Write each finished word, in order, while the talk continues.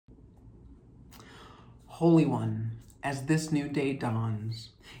Holy One, as this new day dawns,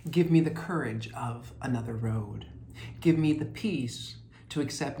 give me the courage of another road. Give me the peace to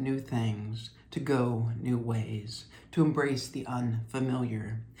accept new things, to go new ways, to embrace the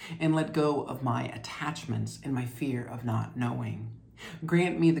unfamiliar, and let go of my attachments and my fear of not knowing.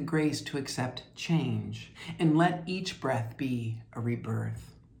 Grant me the grace to accept change, and let each breath be a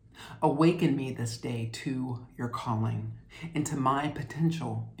rebirth. Awaken me this day to your calling, and to my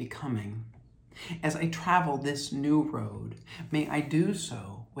potential becoming. As I travel this new road, may I do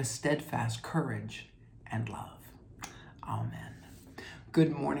so with steadfast courage and love. Amen.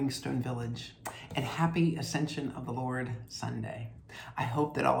 Good morning, Stone Village, and happy Ascension of the Lord Sunday. I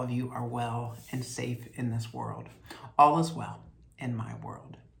hope that all of you are well and safe in this world. All is well in my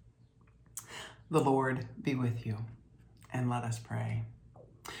world. The Lord be with you, and let us pray.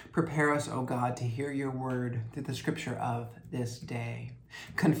 Prepare us, O God, to hear your word through the scripture of this day.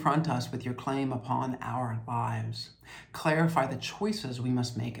 Confront us with your claim upon our lives. Clarify the choices we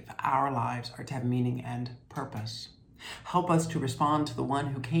must make if our lives are to have meaning and purpose. Help us to respond to the one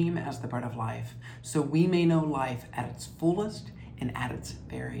who came as the bread of life, so we may know life at its fullest and at its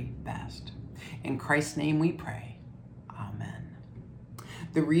very best. In Christ's name we pray. Amen.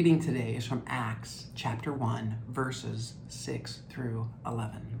 The reading today is from Acts chapter 1, verses 6 through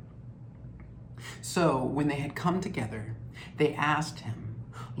 11. So when they had come together, they asked him,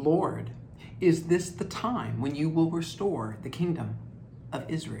 Lord, is this the time when you will restore the kingdom of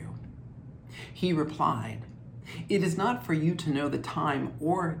Israel? He replied, It is not for you to know the time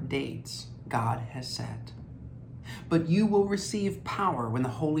or dates God has set, but you will receive power when the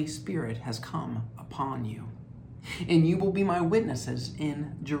Holy Spirit has come upon you. And you will be my witnesses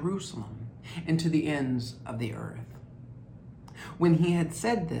in Jerusalem and to the ends of the earth. When he had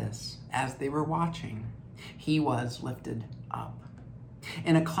said this, as they were watching, he was lifted up,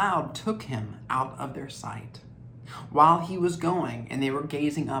 and a cloud took him out of their sight. While he was going and they were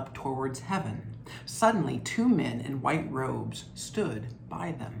gazing up towards heaven, suddenly 2 men in white robes stood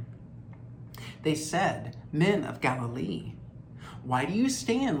by them. They said, Men of Galilee, why do you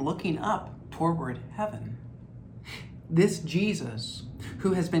stand looking up toward heaven? This Jesus,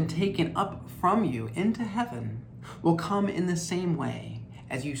 who has been taken up from you into heaven, will come in the same way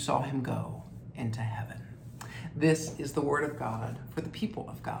as you saw him go into heaven. This is the word of God for the people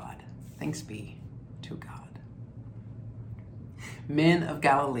of God. Thanks be to God. Men of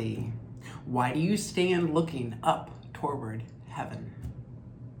Galilee, why do you stand looking up toward heaven?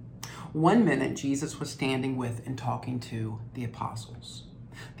 One minute, Jesus was standing with and talking to the apostles.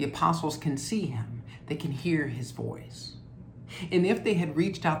 The apostles can see him. They can hear his voice. And if they had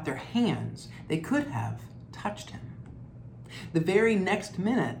reached out their hands, they could have touched him. The very next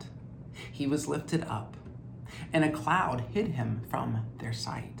minute, he was lifted up, and a cloud hid him from their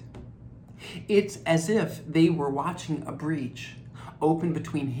sight. It's as if they were watching a breach open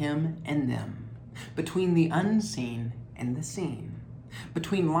between him and them, between the unseen and the seen,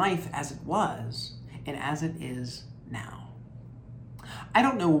 between life as it was and as it is now. I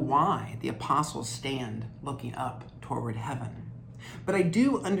don't know why the apostles stand looking up toward heaven, but I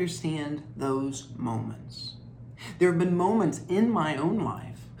do understand those moments. There have been moments in my own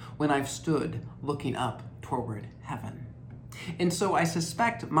life when I've stood looking up toward heaven. And so I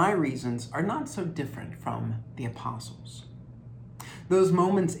suspect my reasons are not so different from the apostles. Those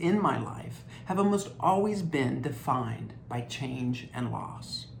moments in my life have almost always been defined by change and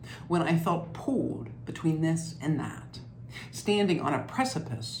loss, when I felt pulled between this and that, standing on a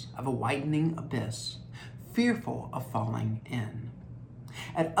precipice of a widening abyss, fearful of falling in.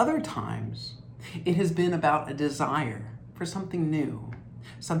 At other times, it has been about a desire for something new,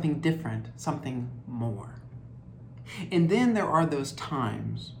 something different, something more. And then there are those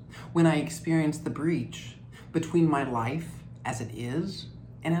times when I experience the breach between my life as it is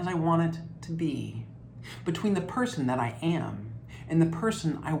and as I want it to be, between the person that I am and the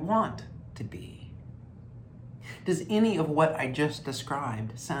person I want to be. Does any of what I just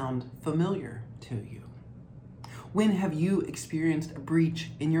described sound familiar to you? When have you experienced a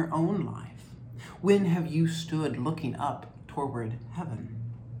breach in your own life? When have you stood looking up toward heaven?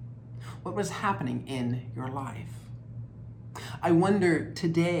 What was happening in your life? I wonder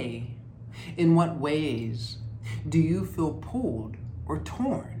today, in what ways do you feel pulled or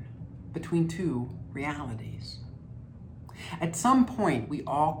torn between two realities? At some point, we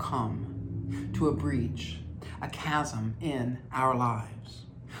all come to a breach, a chasm in our lives,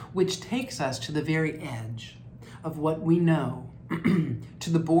 which takes us to the very edge of what we know, to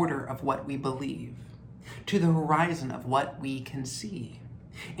the border of what we believe, to the horizon of what we can see,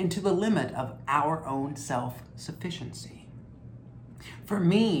 and to the limit of our own self-sufficiency. For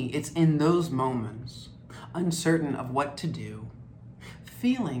me, it's in those moments uncertain of what to do,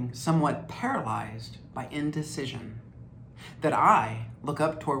 feeling somewhat paralyzed by indecision, that I look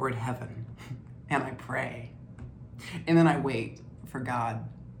up toward heaven and I pray, and then I wait for God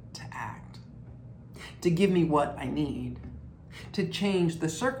to act, to give me what I need, to change the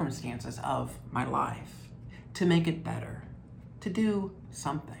circumstances of my life, to make it better, to do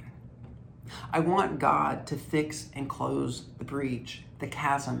something. I want God to fix and close the breach, the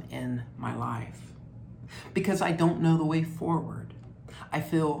chasm in my life, because I don't know the way forward. I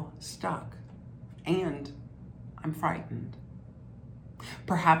feel stuck and I'm frightened.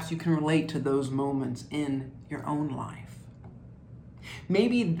 Perhaps you can relate to those moments in your own life.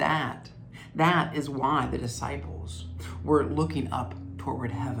 Maybe that is why the disciples were looking up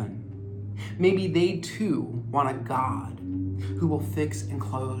toward heaven. Maybe they too want a God who will fix and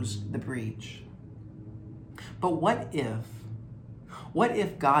close the breach. But what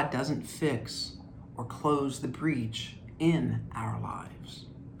if God doesn't fix or close the breach in our lives?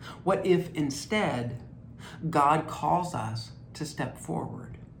 What if instead God calls us to step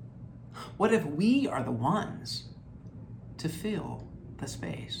forward? What if we are the ones to fill the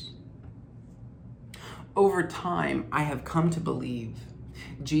space? Over time, I have come to believe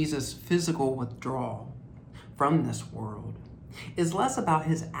Jesus' physical withdrawal from this world is less about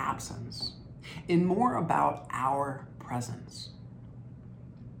his absence and more about our presence.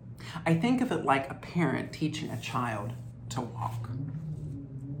 I think of it like a parent teaching a child to walk.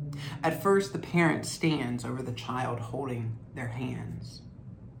 At first, the parent stands over the child holding their hands.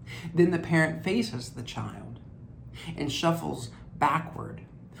 Then the parent faces the child and shuffles backward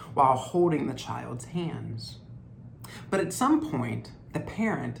while holding the child's hands. But at some point, the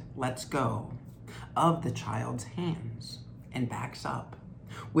parent lets go of the child's hands and backs up,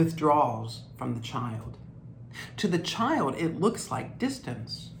 withdraws from the child. To the child, it looks like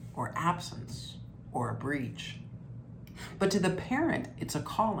distance or absence or a breach. But to the parent, it's a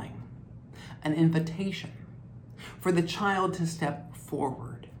calling, an invitation for the child to step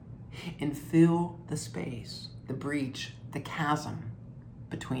forward and fill the space, the breach, the chasm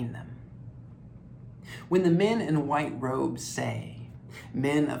between them. When the men in white robes say,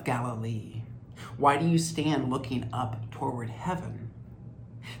 "Men of Galilee, why do you stand looking up toward heaven?"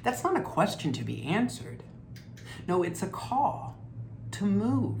 That's not a question to be answered. No, it's a call to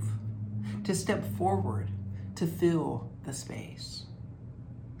move, to step forward, to fill the space.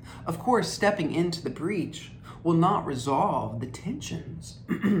 Of course, stepping into the breach will not resolve the tensions,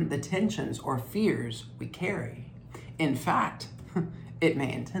 or fears we carry. In fact, it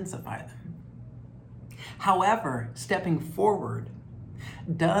may intensify them. However, stepping forward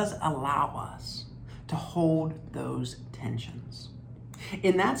does allow us to hold those tensions.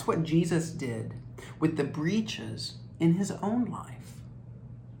 And that's what Jesus did with the breaches in his own life.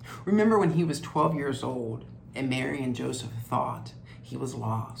 Remember when he was 12 years old and Mary and Joseph thought he was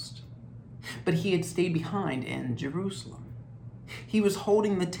lost, but he had stayed behind in Jerusalem. He was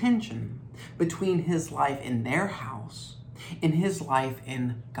holding the tension between his life in their house and his life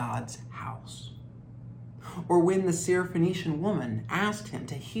in God's house. Or when the Syrophoenician woman asked him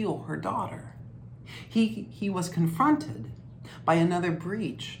to heal her daughter, he was confronted by another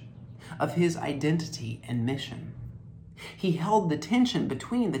breach of his identity and mission. He held the tension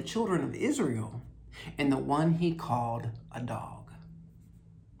between the children of Israel and the one he called a dog.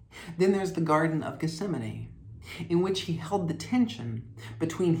 Then there's the Garden of Gethsemane, in which he held the tension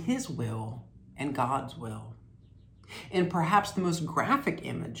between his will and God's will. And perhaps the most graphic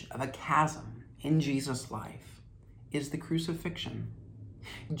image of a chasm in Jesus' life is the crucifixion.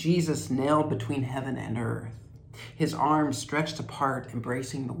 Jesus nailed between heaven and earth, his arms stretched apart,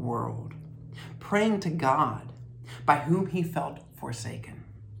 embracing the world, praying to God, by whom he felt forsaken.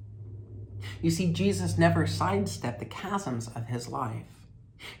 You see, Jesus never sidestepped the chasms of his life.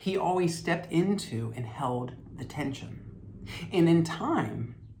 He always stepped into and held the tension, and in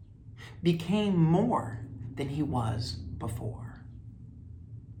time became more than he was before.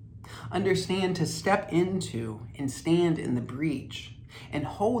 Understand, to step into and stand in the breach and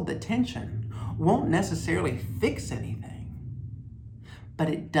hold the tension won't necessarily fix anything, but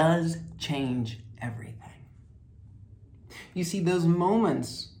it does change everything. You see, those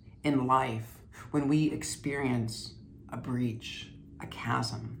moments in life when we experience a breach, a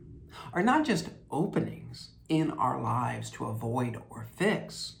chasm, are not just openings in our lives to avoid or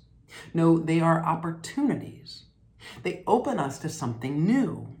fix. No, they are opportunities. They open us to something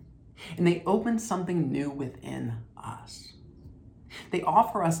new, and they open something new within us. They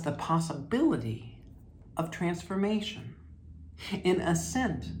offer us the possibility of transformation, an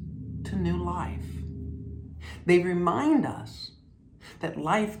ascent to new life. They remind us that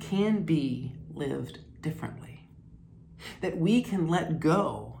life can be lived differently. That we can let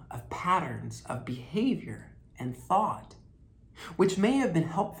go of patterns of behavior and thought, which may have been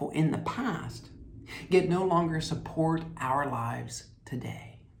helpful in the past, yet no longer support our lives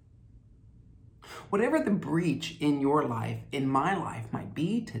today. Whatever the breach in your life, in my life might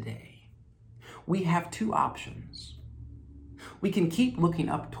be today, we have two options. We can keep looking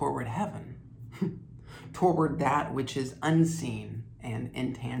up toward heaven, toward that which is unseen and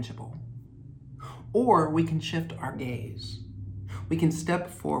intangible. Or we can shift our gaze. We can step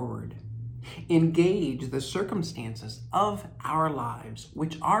forward, engage the circumstances of our lives,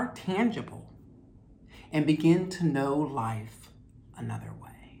 which are tangible, and begin to know life another way.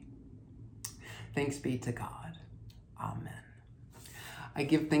 Thanks be to God. Amen. I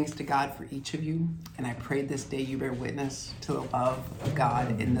give thanks to God for each of you, and I pray this day you bear witness to the love of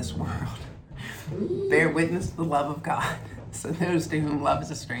God in this world. Bear witness to the love of God, so those to whom love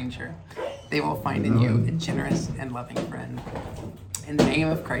is a stranger, they will find in you a generous and loving friend. In the name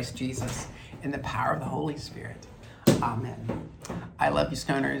of Christ Jesus, in the power of the Holy Spirit, amen. I love you,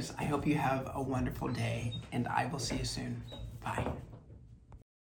 stoners. I hope you have a wonderful day, and I will see you soon. Bye.